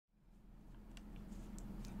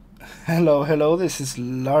Hello, hello, this is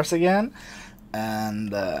Lars again,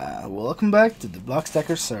 and welcome back to the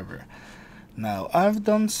Blockstacker server. Now, I've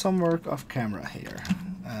done some work off camera here,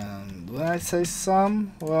 and when I say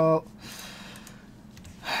some, well,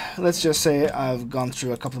 let's just say I've gone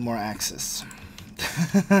through a couple more axes.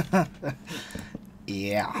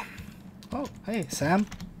 Yeah. Oh, hey, Sam.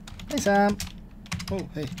 Hey, Sam. Oh,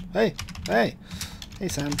 hey, hey, hey. Hey,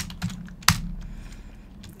 Sam.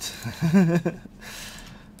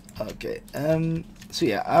 Okay, so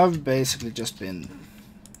yeah, I've basically just been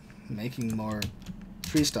making more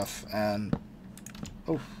free stuff, and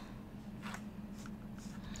oh,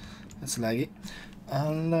 that's laggy,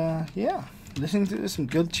 and yeah, listening to some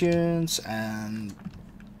good tunes and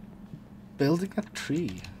building a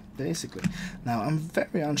tree, basically. Now, I'm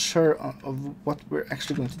very unsure of what we're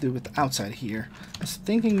actually going to do with the outside here. I was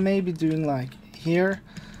thinking maybe doing like here,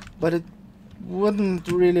 but it wouldn't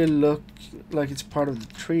really look like it's part of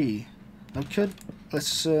the tree. I could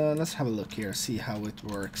let's have a look here, see how it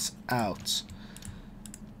works out.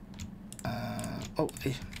 Oh,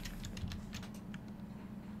 hey.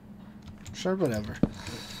 Sure, whatever.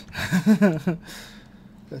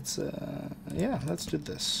 Let's yeah, let's do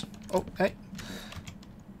this. Oh, hey,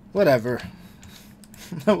 whatever.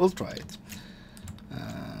 We'll try it.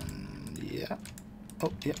 Yeah.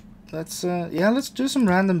 Oh, yeah. Let's do some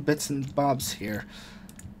random bits and bobs here.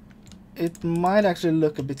 It might actually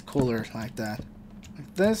look a bit cooler like that,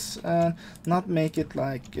 like this, and not make it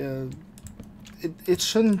like it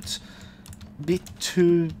shouldn't be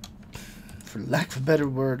too, for lack of a better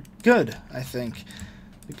word, good, I think,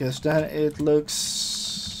 because then it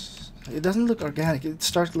doesn't look organic. It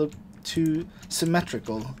starts to look too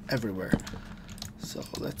symmetrical everywhere. So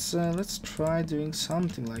let's try doing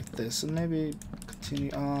something like this, and maybe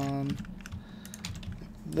continue on.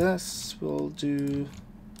 This we'll do.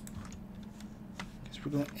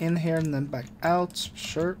 We're going in here and then back out.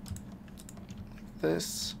 Sure. Like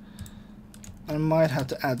this. I might have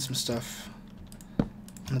to add some stuff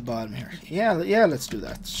on the bottom here. Yeah, let's do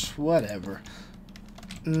that. Whatever.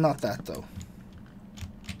 Not that though.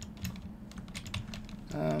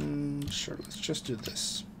 Sure, let's just do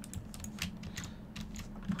this.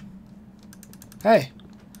 Hey,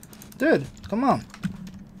 dude, come on.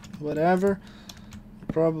 Whatever.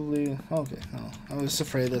 Probably okay. No, I was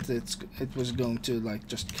afraid that it was going to like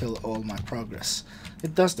just kill all my progress.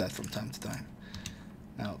 It does that from time to time.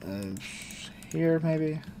 Now here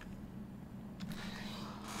maybe.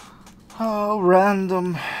 Oh,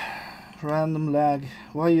 random lag.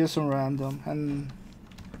 Why use on random? And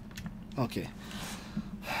okay.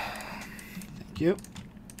 Thank you.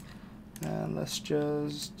 And let's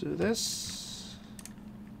just do this.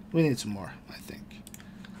 We need some more, I think.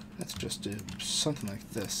 Let's just do something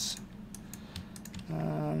like this.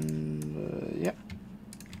 And yeah.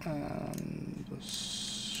 And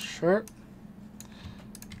sure.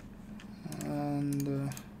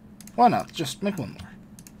 And why not? Just make one more.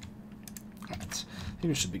 Alright. I think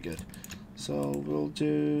we should be good. So we'll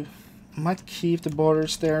do. Might keep the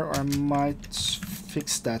borders there, or I might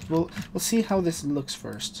fix that. We'll see how this looks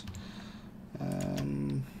first.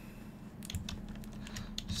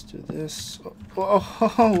 Do this.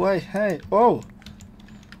 Oh, wait, hey, oh,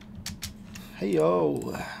 hey,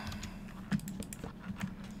 yo.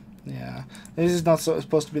 Yeah, this is not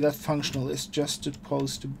supposed to be that functional. It's just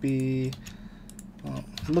supposed to be, well,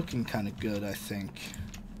 looking kind of good, I think.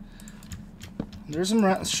 There's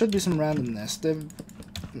should be some randomness.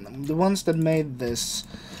 The ones that made this,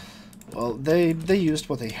 well, they used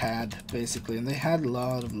what they had basically, and they had a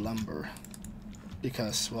lot of lumber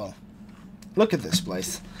because, well. Look at this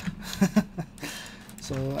place.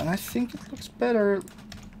 So, and I think it looks better.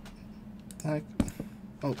 Like,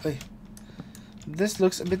 oh, hey. This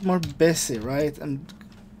looks a bit more busy, right? And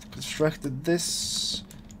constructed this.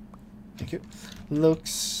 Thank you.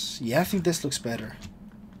 Looks, yeah, I think this looks better.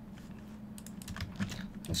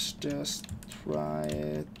 Let's just try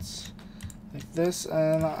it like this,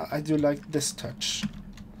 and I do like this touch.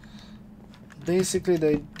 Basically,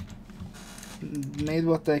 they made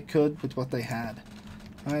what they could with what they had,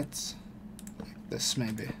 right? Like this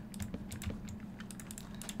maybe.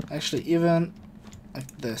 Actually, even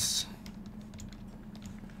like this.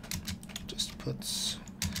 Just put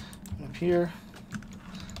up here.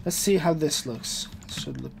 Let's see how this looks. It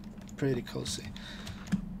should look pretty cozy.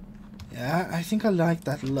 Yeah, I think I like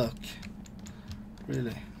that look,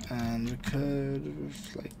 really. And we could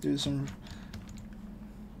like do some.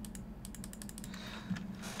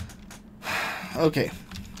 Okay.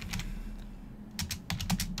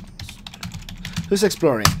 Who's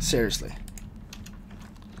exploring? Seriously.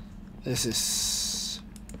 This is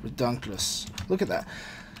redonkulous. Look at that.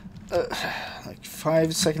 like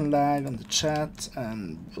 5-second lag on the chat,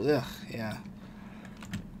 and ugh, yeah.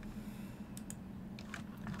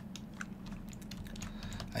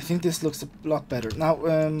 I think this looks a lot better. Now,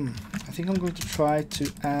 I think I'm going to try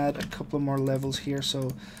to add a couple more levels here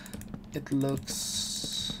so it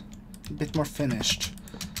looks a bit more finished.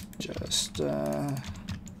 Just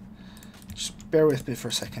bear with me for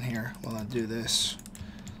a second here while I do this.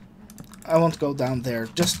 I won't go down there,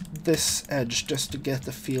 just this edge, just to get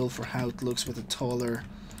the feel for how it looks with a taller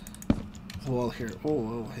wall here.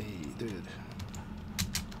 Oh, hey, dude.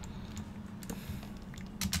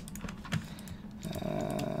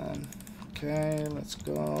 Okay, let's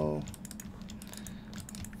go.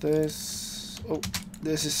 This. Oh,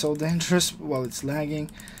 this is so dangerous while it's lagging.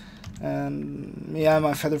 And yeah,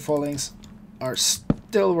 my feather fallings are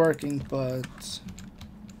still working, but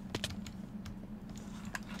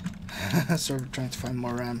sort of trying to find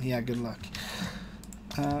more RAM. Yeah, good luck.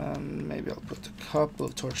 Maybe I'll put a couple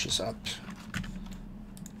of torches up.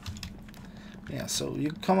 Yeah, so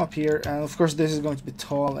you come up here, and of course this is going to be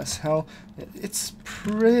tall as hell. It's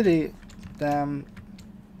pretty damn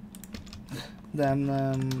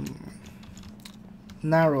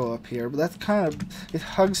narrow up here, but that kind of, it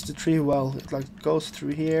hugs the tree well. It like goes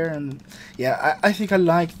through here, and yeah, I think I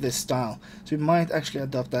like this style. So we might actually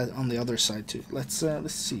adopt that on the other side too. Let's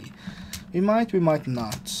see. We might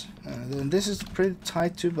not. And this is pretty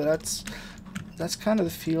tight too, but that's kind of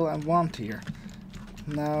the feel I want here.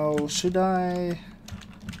 Now, should I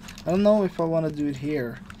don't know if I want to do it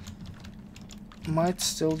here. Might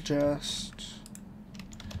still just,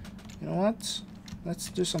 you know what? Let's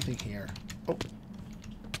do something here. Oh.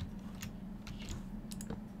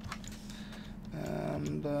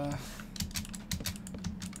 And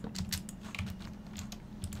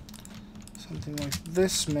something like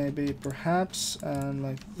this maybe, perhaps, and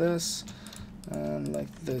like this, and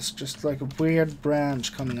like this, just like a weird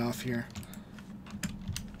branch coming off here.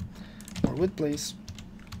 More wood, please.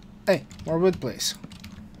 Hey, more wood, please.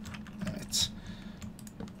 Alright.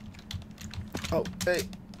 Oh, hey,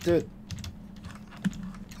 dude.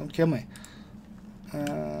 Don't kill me.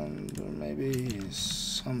 And maybe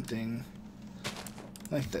something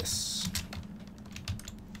like this.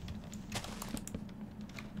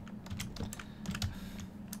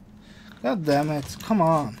 God damn it, come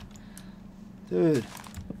on. Dude,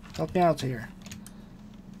 help me out here.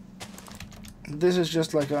 This is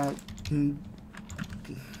just like a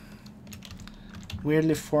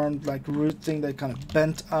weirdly formed like root thing that kind of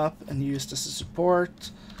bent up and used as a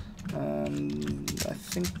support. And I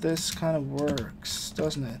think this kind of works,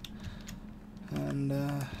 doesn't it? And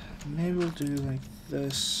maybe we'll do like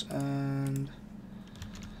this, and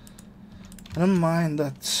I don't mind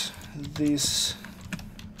that these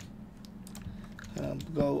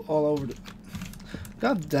go all over the...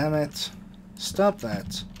 God damn it, stop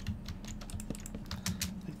that.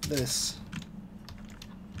 Like this.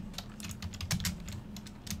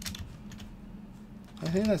 I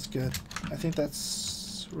think that's good. I think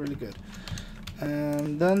that's really good.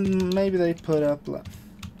 And then maybe they put up like...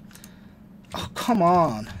 Oh, come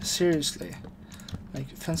on, seriously. Like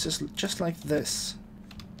fences just like this.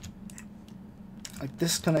 Like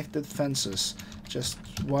disconnected fences, just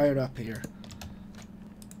wired up here.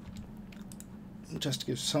 Just to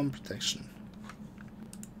give some protection.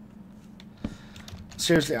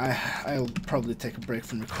 Seriously, I'll probably take a break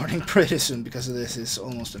from recording pretty soon because this is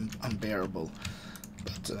almost unbearable.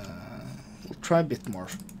 But we'll try a bit more.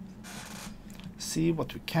 See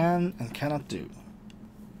what we can and cannot do.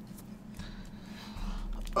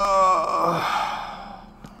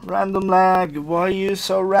 Random lag, why are you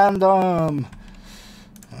so random?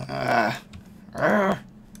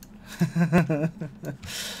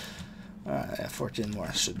 14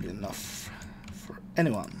 more should be enough for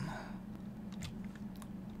anyone.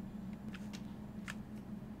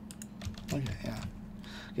 Okay, yeah.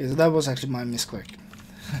 Okay, so that was actually my misclick.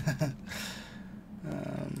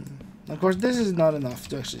 Of course, this is not enough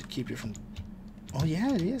to actually keep you from... Oh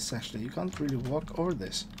yeah, it is actually. You can't really walk over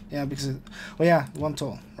this. Yeah, because it... Oh yeah, one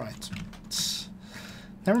tall. Right.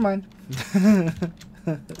 Never mind.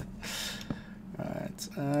 Right,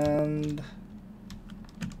 and...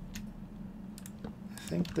 I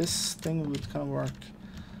think this thing would kind of work.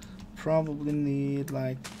 Probably need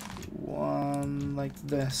like one like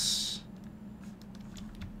this.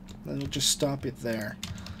 Then we'll just stop it there.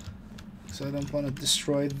 So I don't want to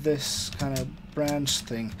destroy this kind of branch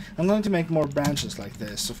thing. I'm going to make more branches like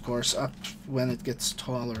this, of course, up when it gets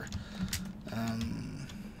taller.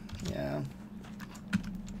 Yeah.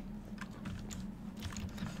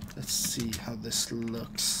 Let's see how this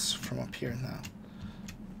looks from up here now.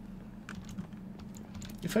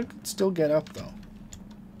 If I could still get up though.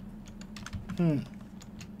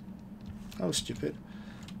 That was stupid.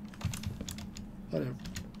 Whatever.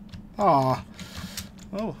 Ah.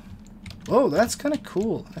 Oh. Oh, that's kind of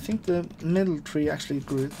cool. I think the middle tree actually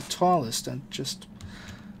grew the tallest and just...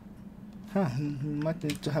 Huh, might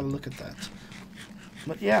need to have a look at that.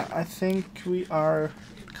 But yeah, I think we are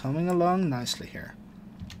coming along nicely here.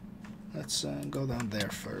 Let's go down there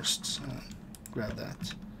first. Grab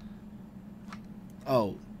that.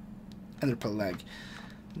 Oh, enderpearl leg.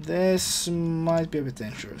 This might be a bit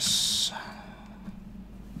dangerous.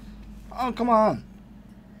 Oh, come on!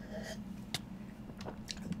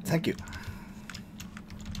 Thank you.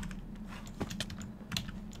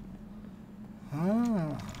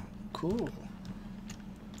 Ah, cool.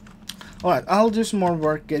 Alright, I'll do some more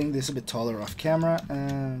work getting this a bit taller off camera.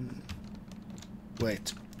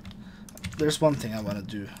 Wait. There's one thing I want to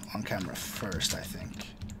do on camera first, I think.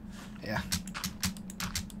 Yeah.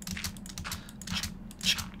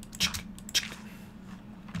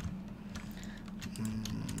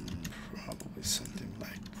 Probably something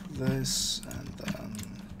like this, and then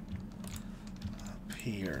up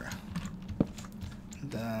here.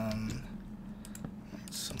 Then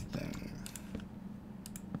something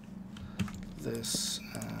this,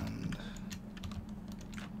 and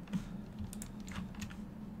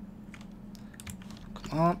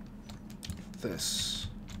come on, this.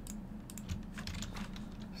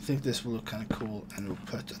 I think this will look kind of cool, and we'll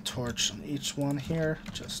put a torch on each one here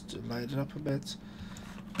just to light it up a bit.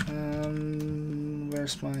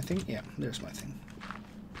 Where's my thing? Yeah, there's my thing.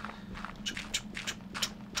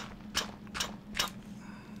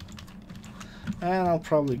 And I'll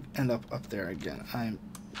probably end up there again.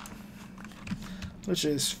 Which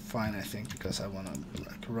is fine, I think, because I want to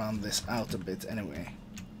like round this out a bit anyway.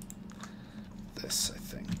 This, I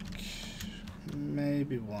think,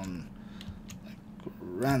 maybe one like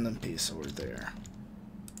random piece over there,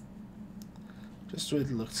 just so it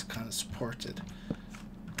looks kind of supported.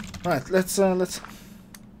 Right, let's got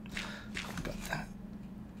that.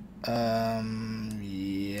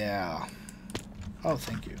 Yeah. Oh,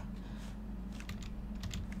 thank you.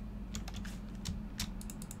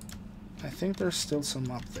 I think there's still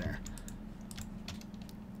some up there.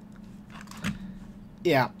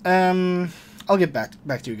 Yeah, I'll get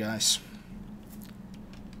back to you guys.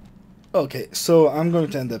 Okay, so I'm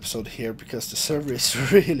going to end the episode here because the server is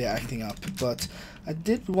really acting up, but I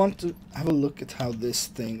did want to have a look at how this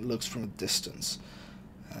thing looks from a distance.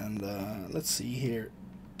 And let's see here.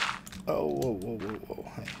 Oh, whoa,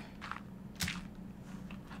 hey.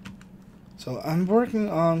 So I'm working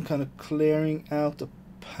on kind of clearing out the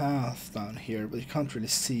path down here, but you can't really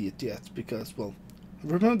see it yet because, well,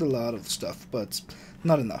 I've removed a lot of stuff, but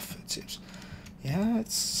not enough, it seems. Yeah,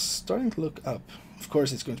 it's starting to look up. Of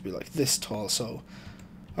course, it's going to be like this tall, so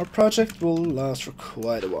our project will last for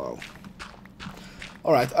quite a while.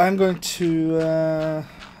 Alright, I'm going to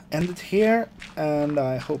end it here, and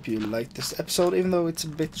I hope you liked this episode, even though it's a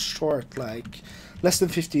bit short, like less than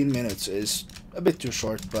 15 minutes is a bit too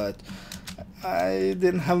short, but I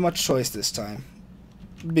didn't have much choice this time.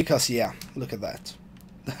 Because, yeah, look at that.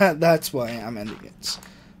 That's why I'm ending it.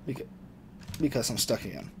 Because I'm stuck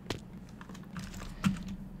again.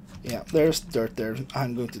 Yeah, there's dirt there.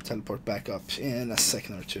 I'm going to teleport back up in a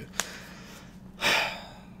second or two.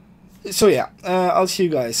 So yeah, I'll see you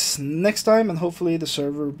guys next time, and hopefully the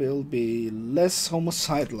server will be less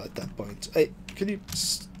homicidal at that point. Hey, could you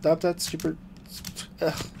stop that stupid...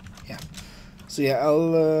 yeah. So yeah,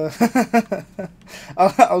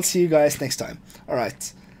 I'll see you guys next time.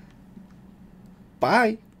 Alright.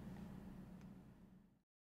 Bye!